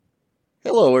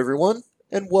Hello, everyone,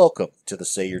 and welcome to the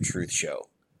Say Your Truth Show.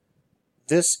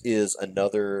 This is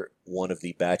another one of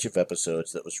the batch of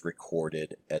episodes that was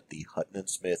recorded at the Hutton and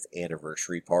Smith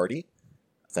anniversary party.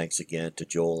 Thanks again to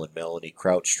Joel and Melanie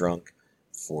Crouchstrunk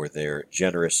for their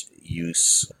generous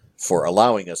use, for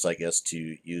allowing us,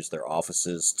 to use their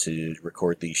offices to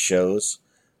record these shows.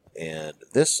 And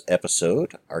this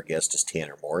episode, our guest is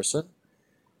Tanner Morrison,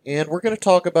 and we're going to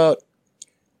talk about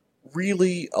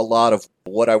really a lot of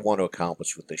what I want to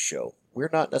accomplish with this show.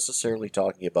 We're not necessarily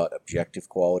talking about objective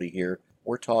quality here.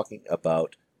 We're talking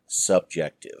about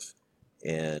subjective.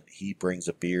 And he brings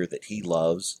a beer that he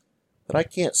loves that I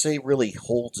can't say really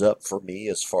holds up for me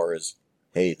as far as,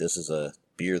 hey, this is a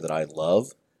beer that I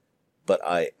love. But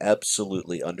I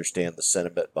absolutely understand the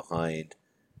sentiment behind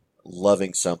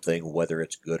loving something, whether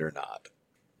it's good or not.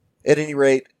 At any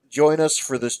rate, join us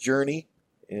for this journey,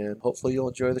 and hopefully you'll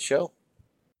enjoy the show.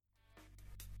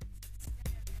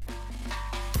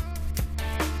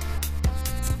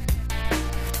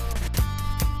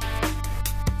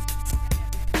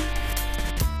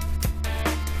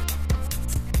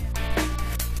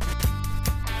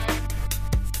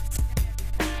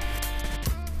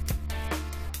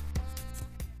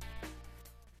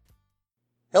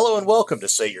 Hello and welcome to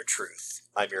Say Your Truth.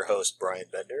 I'm your host, Brian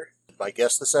Bender. My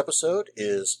guest this episode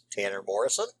is Tanner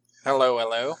Morrison. Hello,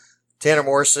 hello. Tanner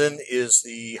Morrison is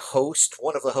the host,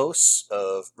 one of the hosts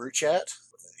of Brew Chat,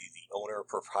 the owner,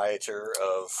 proprietor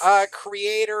of...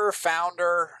 Creator,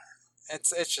 founder,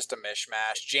 it's just a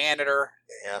mishmash. Janitor.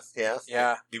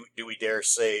 Yeah. Do we dare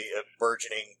say a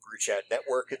burgeoning Brew Chat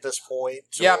network at this point?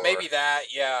 Yeah, maybe that,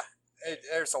 yeah.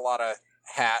 There's a lot of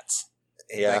hats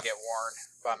that get worn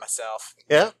by myself.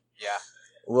 Yeah? Yeah.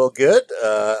 Well, good.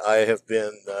 I have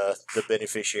been the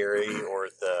beneficiary, or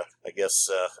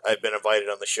I've been invited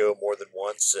on the show more than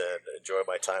once and enjoy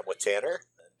my time with Tanner.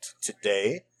 And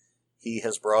today, he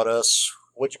has brought us...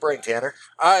 What'd you bring, Tanner?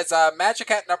 It's Magic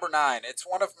Hat number 9. It's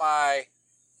one of my...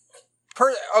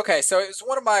 so it was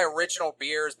one of my original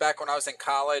beers back when I was in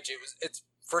college. It's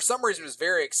for some reason, it was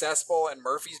very accessible in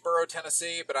Murfreesboro,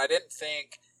 Tennessee, but I didn't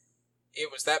think it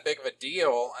was that big of a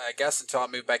deal, I guess, until I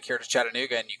moved back here to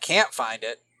Chattanooga, and you can't find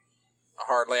it,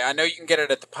 hardly. I know you can get it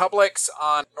at the Publix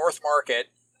on North Market,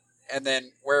 and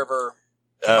then wherever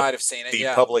you might have seen it. The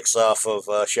Publix off of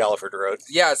Shallowford Road.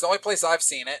 Yeah, it's the only place I've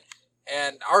seen it,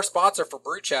 and our sponsor for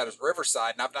Brew Chat is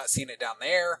Riverside, and I've not seen it down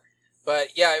there,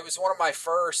 but yeah, it was one of my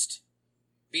first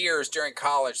beers during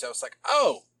college that was like,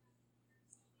 oh,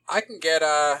 I can get,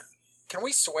 can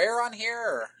we swear on here?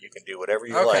 Or? You can do whatever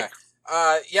you like.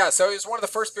 So it was one of the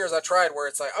first beers I tried where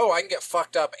it's like, oh, I can get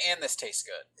fucked up and this tastes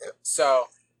good. Yep. So,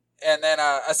 and then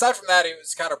aside from that, it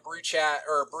was kind of I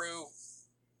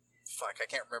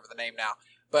can't remember the name now.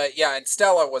 But yeah, and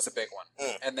Stella was a big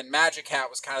one. And then Magic Hat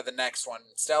was kind of the next one.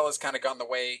 Stella's kind of gone the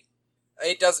way,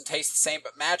 it doesn't taste the same,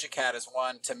 but Magic Hat is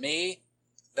one, to me,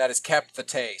 that has kept the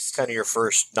taste. Kind of your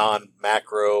first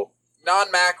non-macro,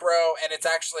 and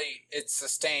it's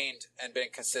sustained and been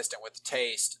consistent with the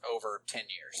taste over 10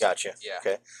 years. Gotcha. Yeah.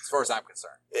 Okay. As far as I'm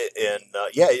concerned. And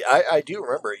I do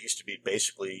remember it used to be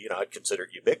basically, I'd consider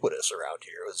it ubiquitous around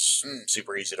here. It was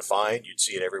super easy to find. You'd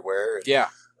see it everywhere. And, yeah.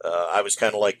 I was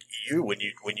kind of like you when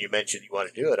you mentioned you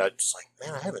want to do it. I was like,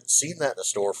 man, I haven't seen that in the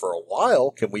store for a while.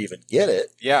 Can we even get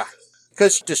it? Yeah.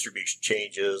 Because distribution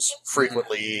changes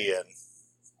frequently and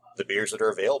the beers that are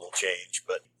available change.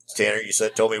 But Tanner, you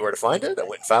told me where to find it. I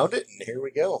went and found it, and here we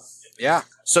go. Yeah.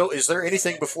 So is there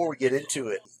anything, before we get into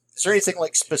it, is there anything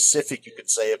like specific you can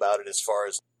say about it as far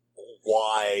as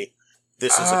why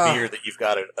this is a beer that you've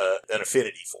got an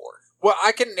affinity for? Well,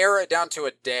 I can narrow it down to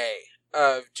a day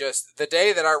of just the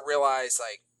day that I realized,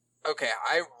 like, okay,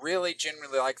 I really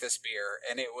genuinely like this beer,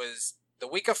 and it was the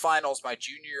week of finals my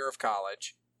junior year of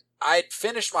college. I'd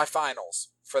finished my finals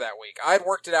for that week. I had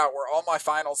worked it out where all my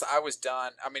finals, I was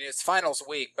done. I mean, it's finals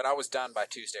week, but I was done by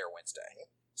Tuesday or Wednesday.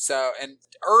 So, and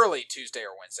early Tuesday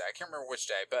or Wednesday. I can't remember which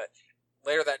day, but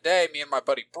later that day, me and my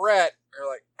buddy Brett, we were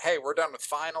like, hey, we're done with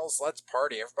finals. Let's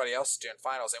party. Everybody else is doing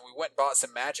finals. And we went and bought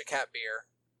some Magic Hat beer.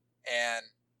 And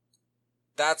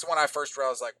that's when I first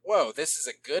realized, like, whoa, this is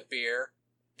a good beer.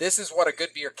 This is what a good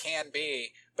beer can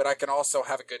be, but I can also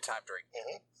have a good time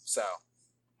drinking. So,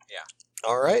 yeah.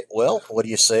 All right. Well, what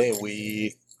do you say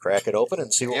we crack it open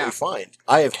and see what we find?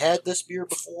 I have had this beer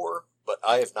before, but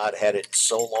I have not had it in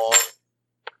so long.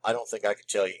 I don't think I could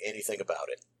tell you anything about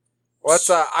it. Well, it's,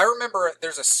 I remember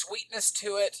there's a sweetness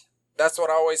to it. That's what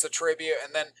I always attribute.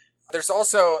 And then there's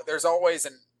always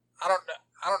I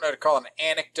don't know to call it an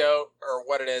anecdote or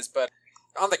what it is, but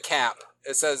on the cap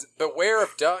it says, "Beware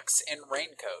of ducks in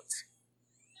raincoats."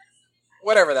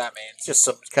 Whatever that means. Just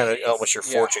some kind of almost your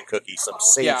fortune cookie, some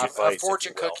sage advice. A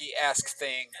fortune cookie-esque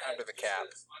thing under the cap.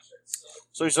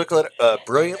 So he's looking at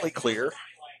brilliantly clear,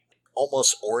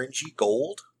 almost orangey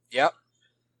gold. Yep.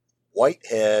 White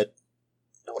head.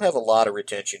 Don't have a lot of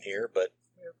retention here, but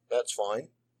that's fine.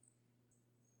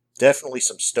 Definitely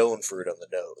some stone fruit on the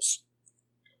nose.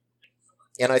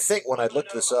 And I think when I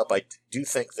looked this up, I do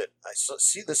think that I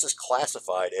see this is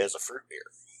classified as a fruit beer.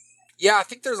 Yeah, I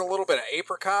think there's a little bit of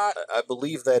apricot. I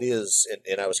believe that is,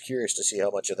 and I was curious to see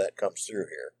how much of that comes through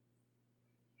here.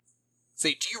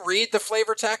 See, do you read the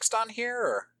flavor text on here?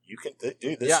 Or? You can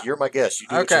do this. Yeah. You're my guest. You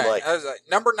do what you like.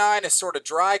 Number 9 is sort of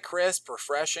dry, crisp,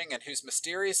 refreshing, and whose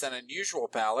mysterious and unusual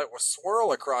palate will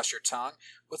swirl across your tongue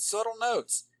with subtle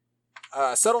notes.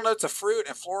 Subtle notes of fruit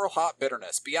and floral hop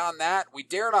bitterness. Beyond that, we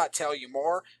dare not tell you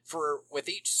more, for with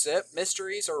each sip,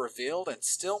 mysteries are revealed and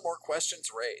still more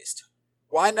questions raised.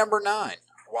 Why number 9?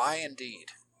 Why indeed?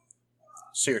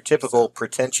 So your typical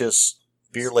pretentious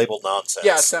beer label nonsense.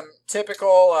 Yeah, some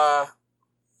typical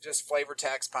just flavor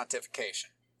text pontification.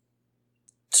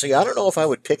 See, I don't know if I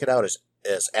would pick it out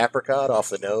as apricot off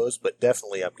the nose, but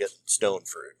definitely I'm getting stone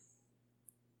fruit.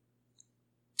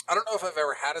 I don't know if I've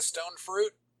ever had a stone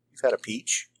fruit. You've had a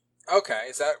peach? Okay,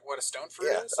 is that what a stone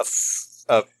fruit is?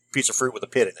 A piece of fruit with a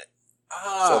pit in it.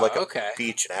 Oh, so like okay. A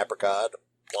peach, an apricot,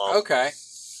 plum. Okay.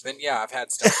 Then yeah, I've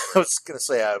had stone fruit. I was going to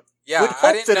say I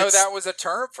didn't know that was a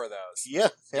term for those. Yeah.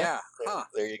 Huh.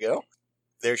 There you go.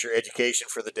 There's your education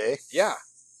for the day. Yeah.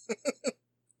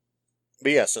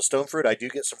 But yeah, so stone fruit, I do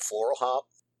get some floral hop.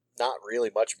 Not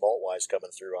really much malt-wise coming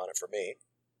through on it for me.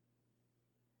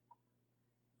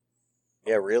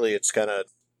 Yeah, really, it's kind of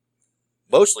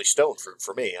mostly stone fruit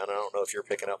for me. I don't know if you're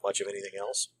picking up much of anything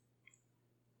else.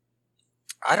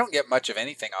 I don't get much of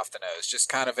anything off the nose. Just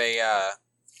kind of a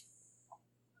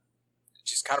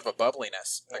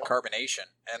bubbliness, a carbonation.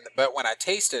 But when I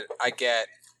taste it, I get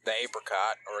the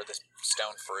apricot or the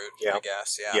stone fruit, I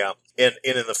guess. Yeah. And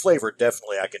in the flavor,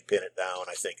 definitely I can pin it down,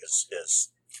 I think, as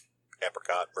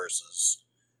apricot versus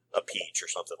a peach or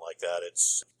something like that.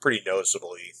 It's pretty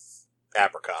noticeably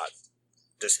apricot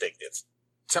distinctive.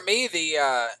 To me,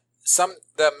 the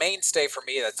mainstay for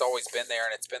me that's always been there,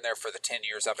 and it's been there for the 10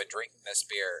 years I've been drinking this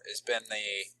beer, has been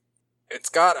it's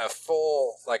got a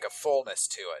fullness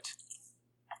to it.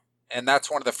 And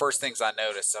that's one of the first things I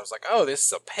noticed. I was like, oh, this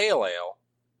is a pale ale.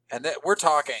 And we're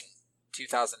talking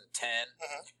 2010,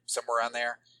 somewhere around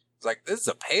there. It's like, this is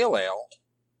a pale ale.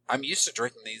 I'm used to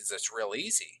drinking these that's real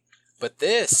easy. But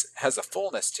this has a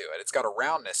fullness to it. It's got a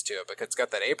roundness to it because it's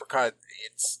got that apricot.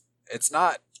 It's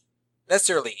not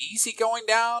necessarily easy going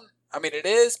down. I mean, it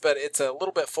is, but it's a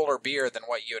little bit fuller beer than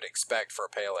what you would expect for a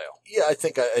pale ale. Yeah, I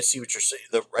think I see what you're saying.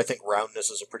 I think roundness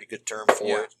is a pretty good term for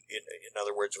it. In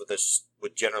other words,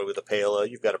 generally with a pale ale,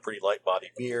 you've got a pretty light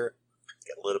bodied beer,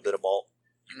 got a little bit of malt,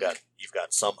 you've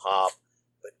got some hop,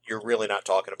 but you're really not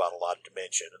talking about a lot of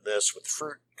dimension. And this, with the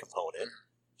fruit component,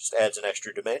 just adds an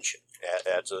extra dimension,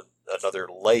 adds another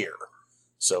layer.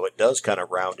 So it does kind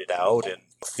of round it out, and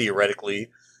theoretically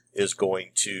is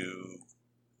going to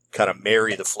kind of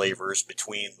marry the flavors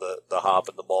between the hop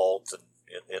and the malt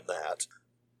and that.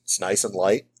 It's nice and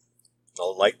light. A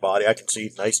light body. I can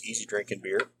see nice, easy drinking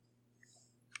beer.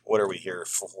 What are we here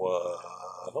for?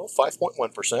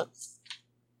 5.1%.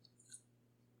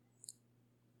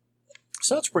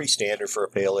 So that's pretty standard for a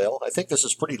pale ale. I think this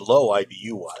is pretty low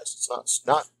IBU wise. It's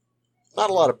not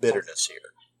a lot of bitterness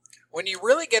here. When you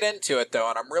really get into it though,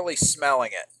 and I'm really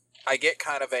smelling it, I get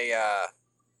kind of a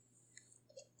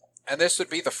and this would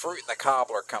be the fruit and the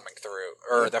cobbler coming through,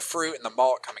 or the fruit and the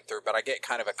malt coming through, but I get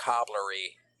kind of a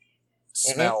cobblery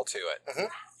smell to it. Mm-hmm.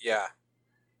 Yeah.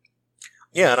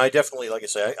 Yeah, and I definitely, like I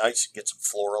say, I get some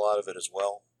floral out of it as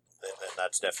well, and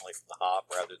that's definitely from the hop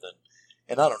rather than,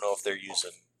 and I don't know if they're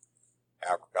using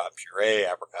apricot puree,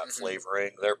 apricot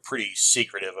flavoring. They're pretty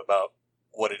secretive about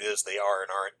what it is they are and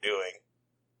aren't doing,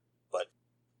 but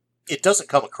it doesn't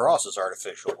come across as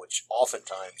artificial, which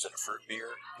oftentimes in a fruit beer,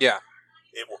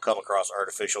 it will come across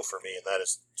artificial for me, and that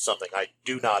is something I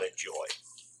do not enjoy.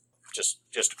 Just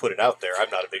to put it out there, I'm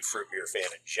not a big fruit beer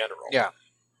fan in general. Yeah.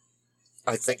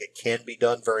 I think it can be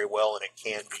done very well, and it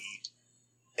can be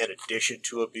an addition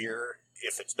to a beer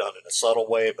if it's done in a subtle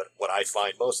way, but what I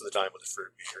find most of the time with a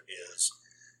fruit beer is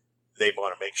they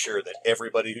want to make sure that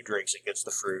everybody who drinks it gets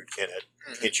the fruit and it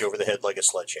hits you over the head like a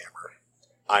sledgehammer.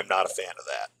 I'm not a fan of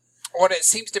that. Well, it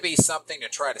seems to be something to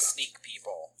try to sneak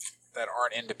people that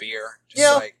aren't into beer.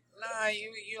 Just like, nah,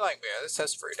 you like beer. This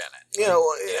has fruit in it.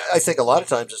 I think a lot of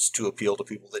times it's to appeal to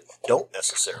people that don't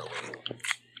necessarily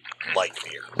like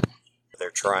beer.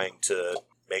 They're trying to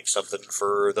make something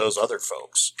for those other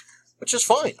folks, which is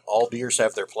fine. All beers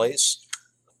have their place.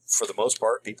 for the most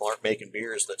part, people aren't making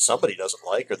beers that somebody doesn't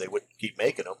like, or they wouldn't keep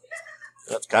making them.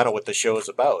 That's kind of what the show is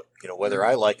about. Whether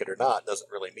I like it or not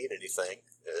doesn't really mean anything.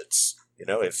 It's,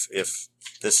 if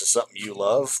this is something you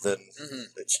love, then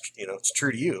it's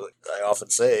true to you. I often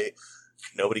say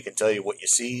nobody can tell you what you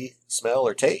see, smell,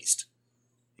 or taste.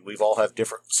 We've all have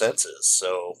different senses,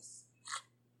 so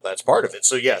that's part of it.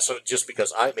 So so just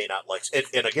because I may not like,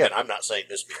 and again, I'm not saying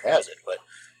this beer has it, but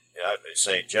I'm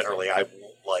saying generally I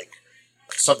won't like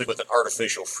something with an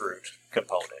artificial fruit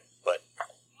component. But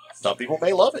some people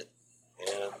may love it,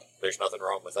 and there's nothing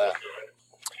wrong with that.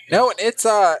 No, and it's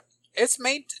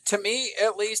to me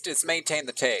at least, it's maintained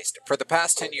the taste for the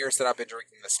past 10 years that I've been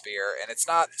drinking this beer, and it's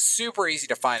not super easy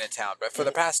to find in town, but for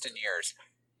the past 10 years,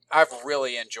 I've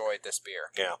really enjoyed this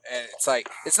beer. Yeah. And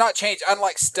it's not changed.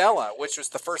 Unlike Stella, which was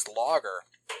the first lager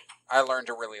I learned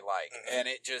to really like. And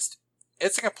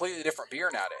it's a completely different beer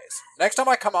nowadays. Next time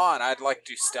I come on, I'd like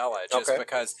to do Stella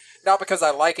because, not because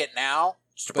I like it now,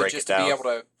 but just to be able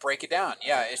to break it down.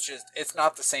 Yeah, it's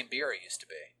not the same beer it used to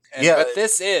be. But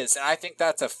this is, and I think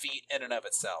that's a feat in and of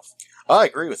itself. I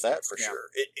agree with that for sure.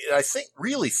 I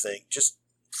really think, just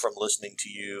from listening to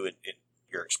you and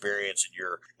your experience and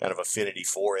your kind of affinity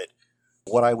for it,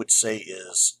 what I would say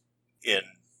is,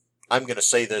 I'm going to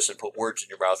say this and put words in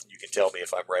your mouth, and you can tell me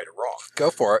if I'm right or wrong. Go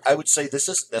for it. I would say this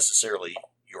isn't necessarily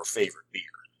your favorite beer.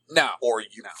 No. Or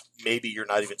maybe you're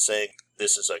not even saying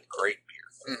this is a great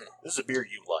beer. Mm-hmm. This is a beer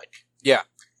you like. Yeah.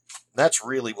 That's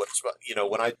really what it's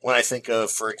about. When I think of,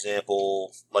 for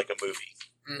example, like a movie,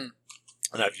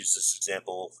 and I've used this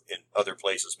example in other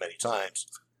places many times,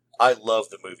 I love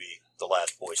the movie The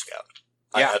Last Boy Scout.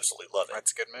 I absolutely love it.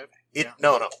 That's a good movie.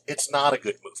 No, it's not a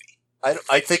good movie.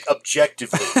 I think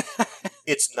objectively,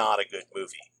 it's not a good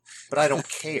movie. But I don't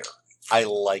care. I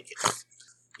like it.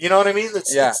 You know what I mean?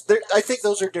 I think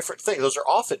those are different things. Those are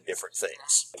often different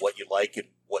things. What you like and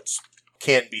what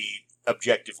can be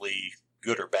objectively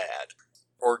good or bad.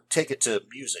 Or take it to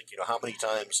music. How many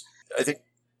times... I think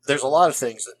there's a lot of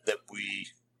things that we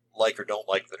like or don't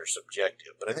like that are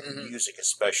subjective. But I think music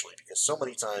especially, because so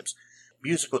many times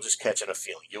music will just catch on a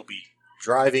feeling. You'll be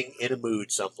driving in a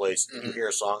mood someplace, and you hear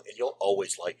a song, and you'll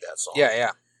always like that song.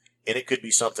 Yeah. And it could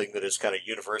be something that is kind of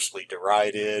universally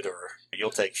derided, or you'll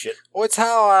take shit. Well, it's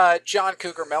how John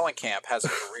Cougar Mellencamp has a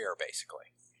career, basically.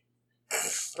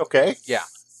 Okay. Yeah.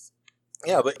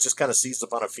 Yeah, but it just kind of seizes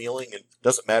upon a feeling, and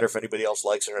doesn't matter if anybody else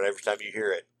likes it or not. Every time you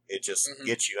hear it, it just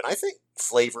gets you. And I think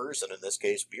flavors, and in this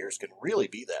case beers, can really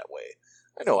be that way.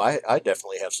 I know I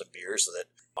definitely have some beers that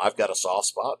I've got a soft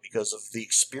spot because of the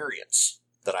experience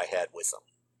that I had with them.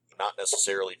 Not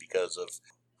necessarily because of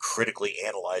critically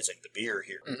analyzing the beer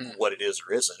here, what it is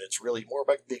or isn't. It's really more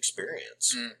about the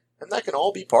experience. And that can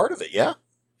all be part of it, yeah?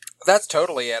 That's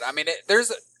totally it. I mean,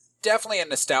 there's definitely a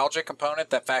nostalgia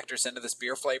component that factors into this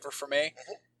beer flavor for me.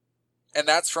 And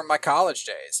that's from my college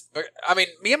days. But I mean,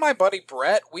 me and my buddy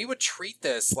Brett, we would treat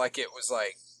this like it was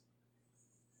like...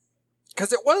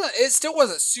 Because it still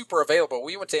wasn't super available.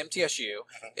 We went to MTSU.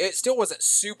 It still wasn't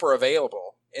super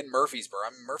available in Murfreesboro.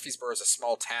 I mean, Murfreesboro is a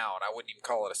small town. I wouldn't even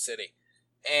call it a city.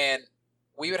 And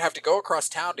we would have to go across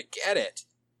town to get it.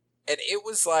 And it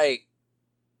was like,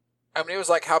 it was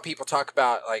like how people talk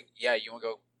about, like, yeah, you want to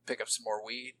go pick up some more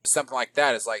weed? Something like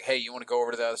that is like, hey, you want to go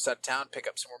over to the other side of town, pick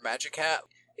up some more Magic Hat?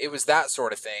 It was that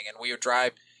sort of thing. And we would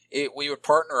we would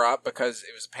partner up because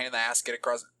it was a pain in the ass to get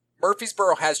across.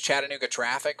 Murfreesboro has Chattanooga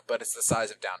traffic, but it's the size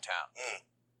of downtown.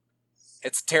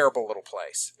 It's a terrible little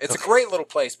place. It's a great little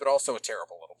place, but also a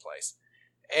terrible little place.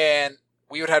 And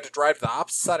we would have to drive to the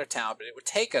opposite side of town, but it would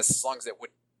take us as long as it would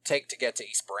take to get to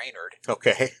East Brainerd.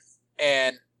 Okay.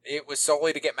 And it was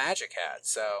solely to get Magic Hat.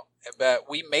 So, but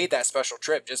we made that special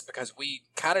trip just because we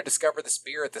kind of discovered this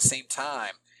beer at the same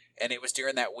time. And it was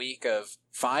during that week of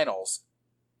finals.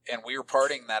 And we were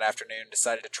partying that afternoon,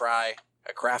 decided to try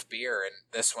a craft beer, and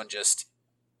this one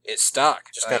it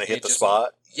stuck. Just kind of hit the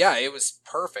spot? Yeah, it was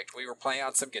perfect. We were playing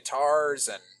on some guitars,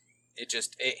 and it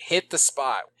hit the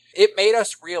spot. It made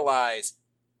us realize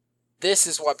this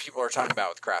is what people are talking about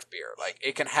with craft beer. Like,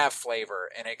 it can have flavor,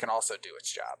 and it can also do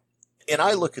its job. And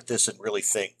I look at this and really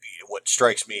think what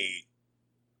strikes me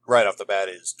right off the bat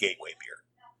is gateway beer.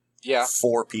 Yeah.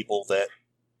 For people that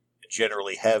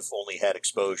generally have only had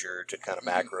exposure to kind of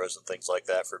macros and things like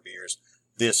that for beers,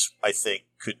 this, I think,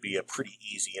 could be a pretty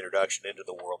easy introduction into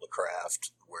the world of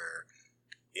craft, where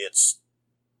it's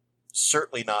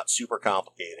certainly not super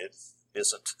complicated,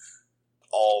 isn't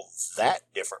all that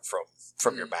different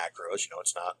from your macros.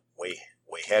 It's not way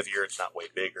heavier, it's not way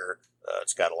bigger.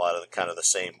 It's got a lot of the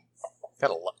same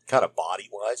kind of body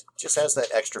wise. It just has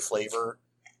that extra flavor,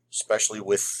 especially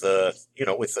with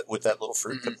with that little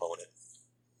fruit component.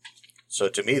 So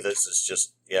to me, this is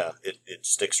just, it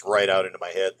sticks right out into my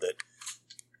head that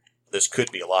this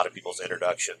could be a lot of people's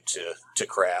introduction to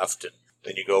craft, and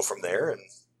then you go from there, and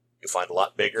you find a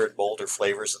lot bigger and bolder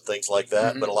flavors and things like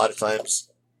that. Mm-hmm. But a lot of times,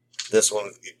 this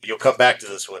one, you'll come back to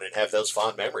this one and have those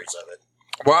fond memories of it.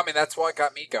 Well, I mean, that's what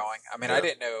got me going. I mean, I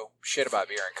didn't know shit about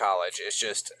beer in college. It's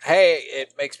just, hey,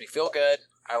 it makes me feel good.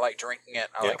 I like drinking it.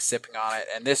 I like sipping on it.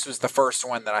 And this was the first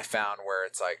one that I found where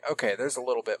it's like, okay, there's a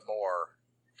little bit more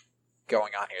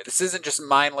going on here. This isn't just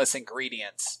mindless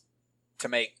ingredients to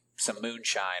make some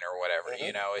moonshine or whatever. Mm-hmm.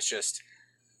 You know, it's just,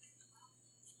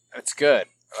 it's good.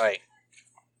 Like,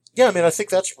 yeah, I mean, I think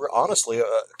that's honestly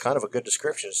kind of a good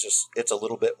description. It's just, it's a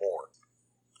little bit more.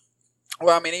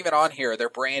 well, I mean, even on here, their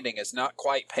branding is not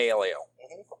quite pale ale,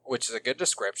 which is a good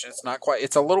description. It's not quite,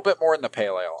 it's a little bit more than the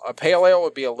pale ale. A pale ale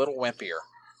would be a little wimpier.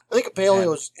 I think a pale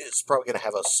ale is probably going to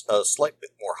have a slight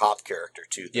bit more hop character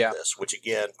too than this, which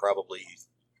again probably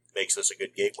makes this a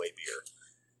good gateway beer,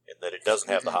 in that it doesn't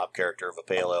have the hop character of a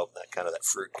pale ale, and that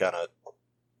fruit kind of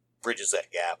bridges that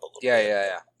gap a little bit.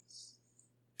 Yeah.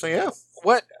 So yeah.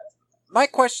 What my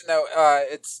question though,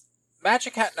 it's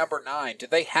Magic Hat number 9. Do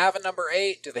they have a number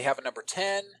 8? Do they have a number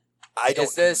 10? I don't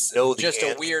Is this know the just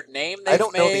answer. a weird name they've I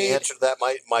don't know the made? answer to that.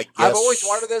 My guess. I've always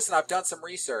wondered this, and I've done some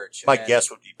research. My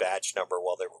guess would be batch number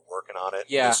while they were working on it.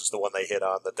 Yeah. This is the one they hit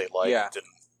on that they liked and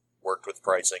worked with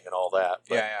pricing and all that.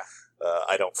 But,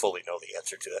 I don't fully know the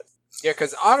answer to it. Yeah,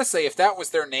 because honestly, if that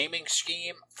was their naming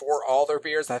scheme for all their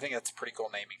beers, I think that's a pretty cool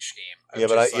naming scheme. Yeah,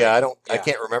 but I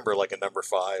can't remember like a number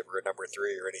 5 or a number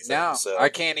 3 or anything. No, so. I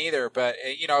can't either. But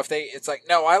if it's like,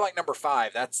 no, I like number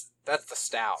 5. That's the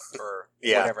stout or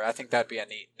whatever. I think that'd be a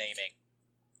neat naming.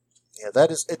 Yeah, that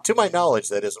is, to my knowledge,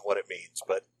 that isn't what it means.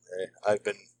 But I've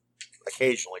been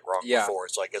occasionally wrong before,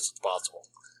 so I guess it's possible.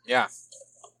 Yeah.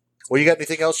 Well, you got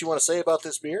anything else you want to say about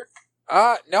this beer?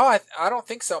 No, I don't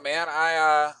think so, man.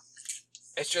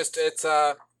 It's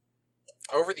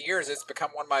over the years, it's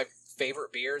become one of my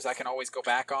favorite beers. I can always go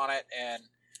back on it. And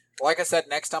like I said,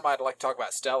 next time I'd like to talk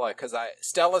about Stella, because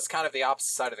Stella's kind of the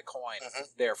opposite side of the coin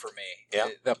there for me. Yeah.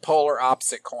 The polar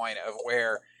opposite coin of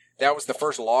where that was the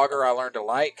first lager I learned to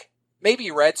like. Maybe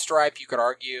Red Stripe, you could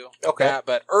argue that,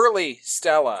 but early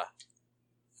Stella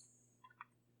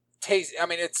taste. I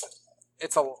mean, it's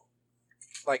a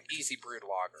like easy brewed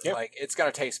lager. Yep. Like it's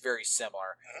going to taste very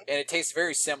similar, and it tastes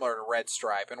very similar to Red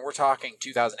Stripe. And we're talking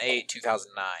 2008,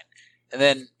 2009, and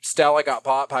then Stella got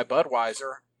bought by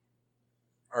Budweiser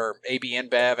or AB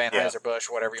InBev, Anheuser-Busch,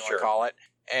 whatever you want to call it,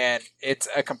 and it's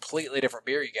a completely different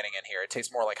beer you're getting in here. It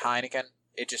tastes more like Heineken.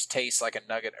 It just tastes like a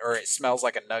nugget, or it smells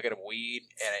like a nugget of weed,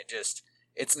 and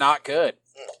it's not good.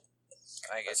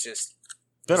 Like it's just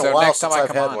been a while since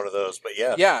I've had one of those, but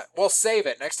yeah. Well, save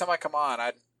it next time I come on.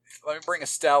 Let me bring a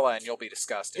Stella, and you'll be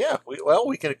disgusted. Yeah,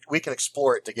 we can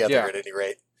explore it together at any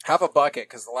rate. Have a bucket,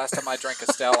 because the last time I drank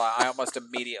a Stella, I almost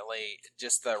immediately,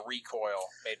 just the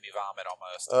recoil made me vomit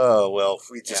almost. Oh, well,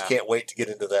 we just can't wait to get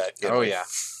into that. Yeah.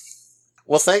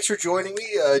 Well, thanks for joining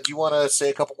me. Do you want to say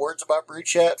a couple words about Brew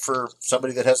Chat for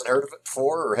somebody that hasn't heard of it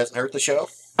before or hasn't heard the show?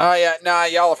 Yeah, no,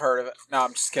 y'all have heard of it. No,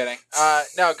 I'm just kidding.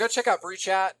 No, go check out Brew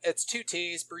Chat. It's 2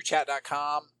 T's,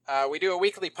 brewchat.com. We do a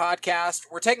weekly podcast.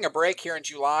 We're taking a break here in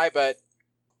July, but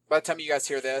by the time you guys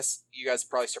hear this, you guys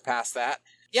probably surpassed that.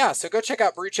 Yeah, so go check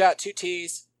out Brew Chat, 2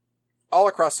 T's, all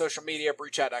across social media,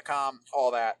 brewchat.com,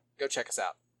 all that. Go check us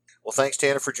out. Well, thanks,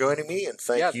 Tanner, for joining me, and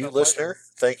thank you, listener.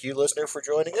 Thank you, listener, for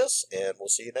joining us, and we'll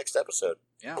see you next episode.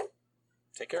 Yeah.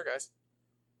 Take care, guys.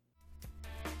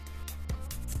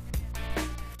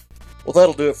 Well,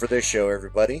 that'll do it for this show,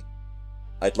 everybody.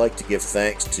 I'd like to give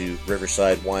thanks to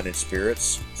Riverside Wine and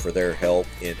Spirits for their help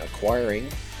in acquiring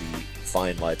the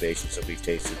fine libations that we've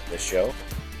tasted in this show.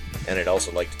 And I'd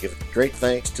also like to give great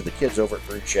thanks to the kids over at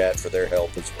Brew Chat for their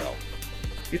help as well.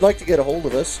 If you'd like to get a hold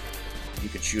of us, you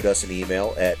can shoot us an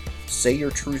email at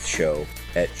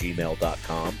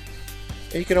sayyourtruthshow@gmail.com.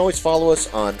 And you can always follow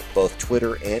us on both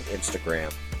Twitter and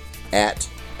Instagram at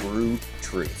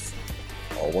BrewTruth.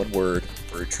 All one word,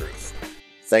 BrewTruth.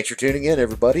 Thanks for tuning in,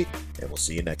 everybody, and we'll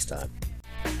see you next time.